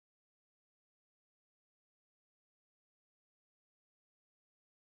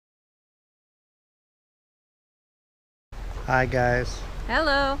Hi guys,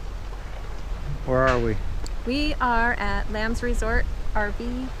 Hello. where are we? We are at Lambs Resort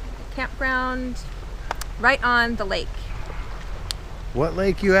RV campground right on the lake. What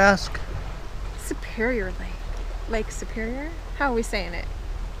lake, you ask? Superior Lake. Lake Superior? How are we saying it?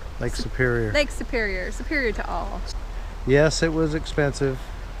 Lake Superior. Lake Superior. Superior to all. Yes, it was expensive.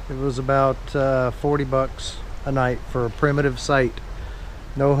 It was about 40 bucks a night for a primitive site.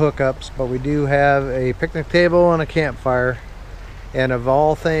 No hookups, but we do have a picnic table and a campfire. And of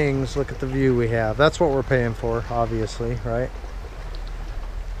all things, look at the view we have. That's what we're paying for, obviously, right?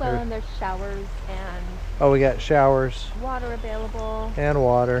 Well, and there's showers and Oh, we got showers water available and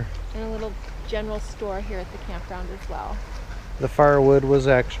water. and a little general store here at the campground as well. The firewood was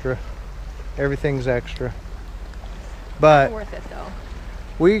extra. Everything's extra. But Worth it though.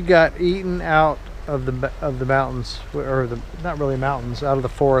 we got eaten out of the mountains, or the not really mountains, out of the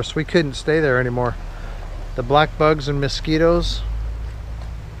forest. We couldn't stay there anymore. The black bugs and mosquitoes.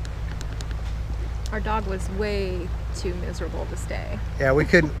 Our dog was way too miserable to stay. Yeah, we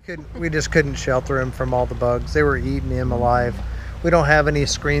just couldn't shelter him from all the bugs. They were eating him alive. We don't have any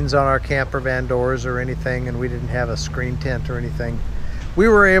screens on our camper van doors or anything, and we didn't have a screen tent or anything. We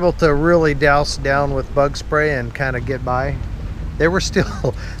were able to really douse down with bug spray and kind of get by. They were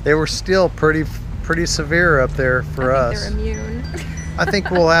still pretty severe up there for us. They're immune. I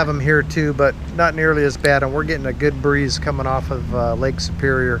think we'll have them here too, but not nearly as bad. And we're getting a good breeze coming off of Lake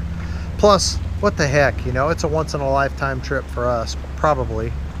Superior. Plus, what the heck, you know, it's a once-in-a-lifetime trip for us,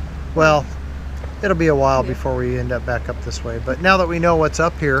 probably. Well, it'll be a while before we end up back up this way. But now that we know what's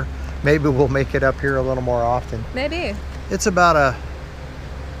up here, maybe we'll make it up here a little more often. Maybe. It's about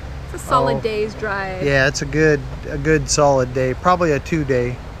it's a solid day's drive. Yeah, it's a good solid day. Probably a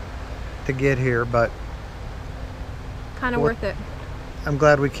 2-day to get here, but kind of worth it. I'm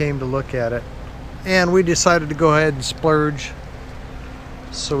glad we came to look at it. And we decided to go ahead and splurge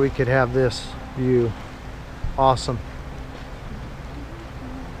so we could have this view. Awesome.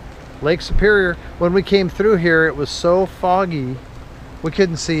 Lake Superior, when we came through here, it was so foggy we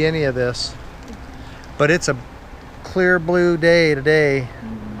couldn't see any of this. But it's a clear blue day today.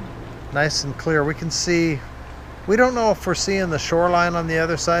 Nice and clear. We can see, we don't know if we're seeing the shoreline on the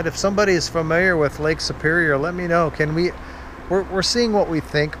other side. If somebody is familiar with Lake Superior, let me know. We're seeing what we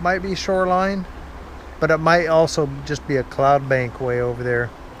think might be shoreline, but it might also just be a cloud bank way over there.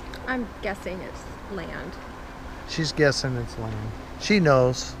 I'm guessing it's land. She's guessing it's land. She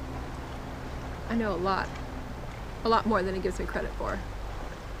knows. I know a lot more than he gives me credit for.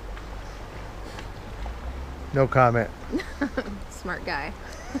 No comment. Smart guy.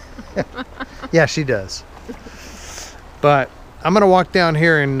 Yeah, she does. But I'm gonna walk down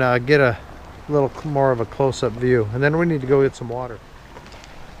here and get a little more of a close-up view, and then we need to go get some water.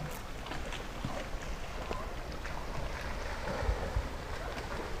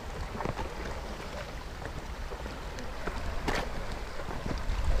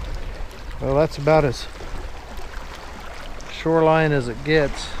 Well, that's about as shoreline as it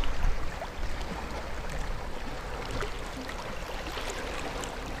gets.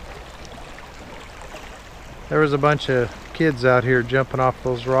 There was a bunch of kids out here jumping off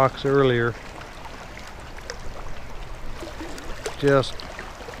those rocks earlier. Just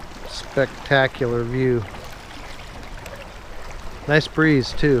spectacular view. Nice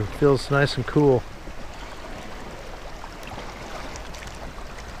breeze too. Feels nice and cool.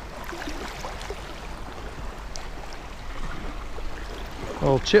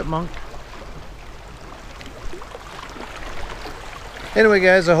 Little chipmunk. Anyway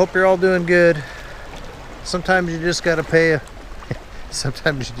guys, I hope you're all doing good. Sometimes you just gotta pay.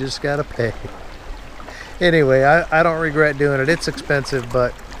 Sometimes you just gotta pay. Anyway, I don't regret doing it. It's expensive,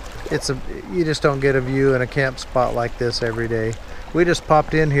 but you just don't get a view in a camp spot like this every day. We just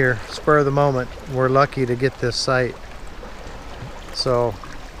popped in here, spur of the moment. We're lucky to get this site. So,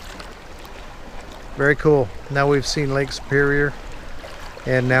 very cool. Now we've seen Lake Superior,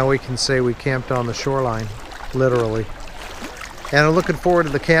 and now we can say we camped on the shoreline, literally. And I'm looking forward to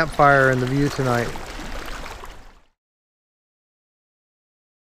the campfire and the view tonight.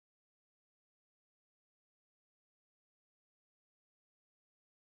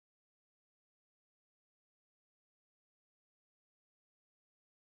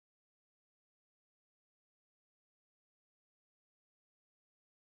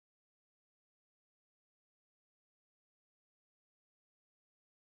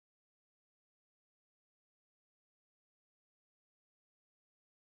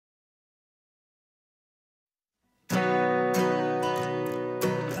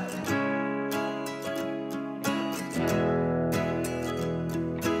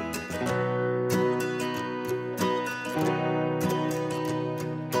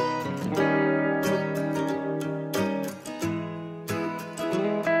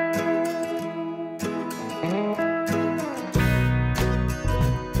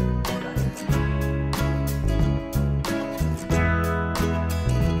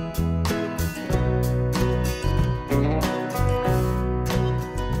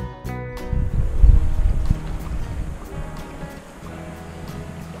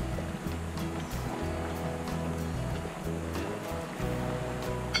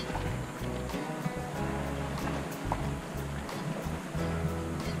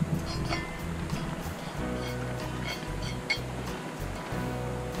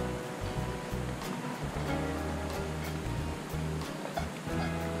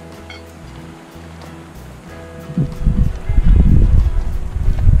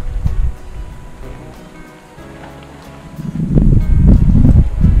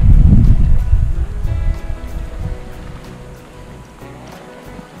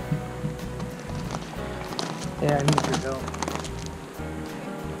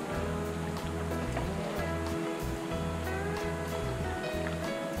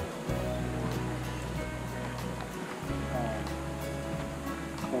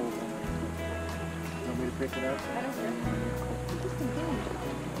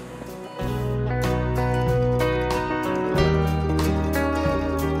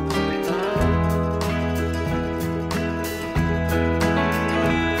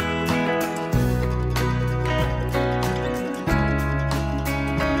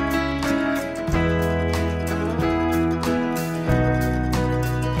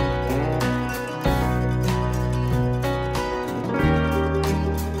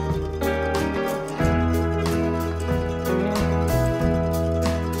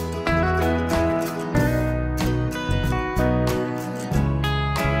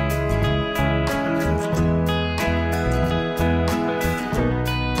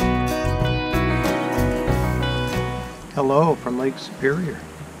 Lake Superior.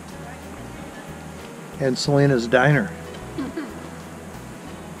 And Selena's Diner.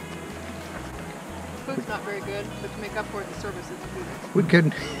 Food's not very good, but to make up for it, the service is good. We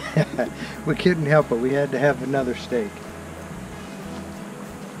couldn't we couldn't help it. We had to have another steak.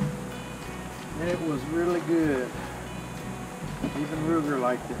 And it was really good. Even Ruger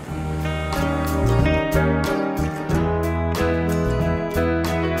liked it.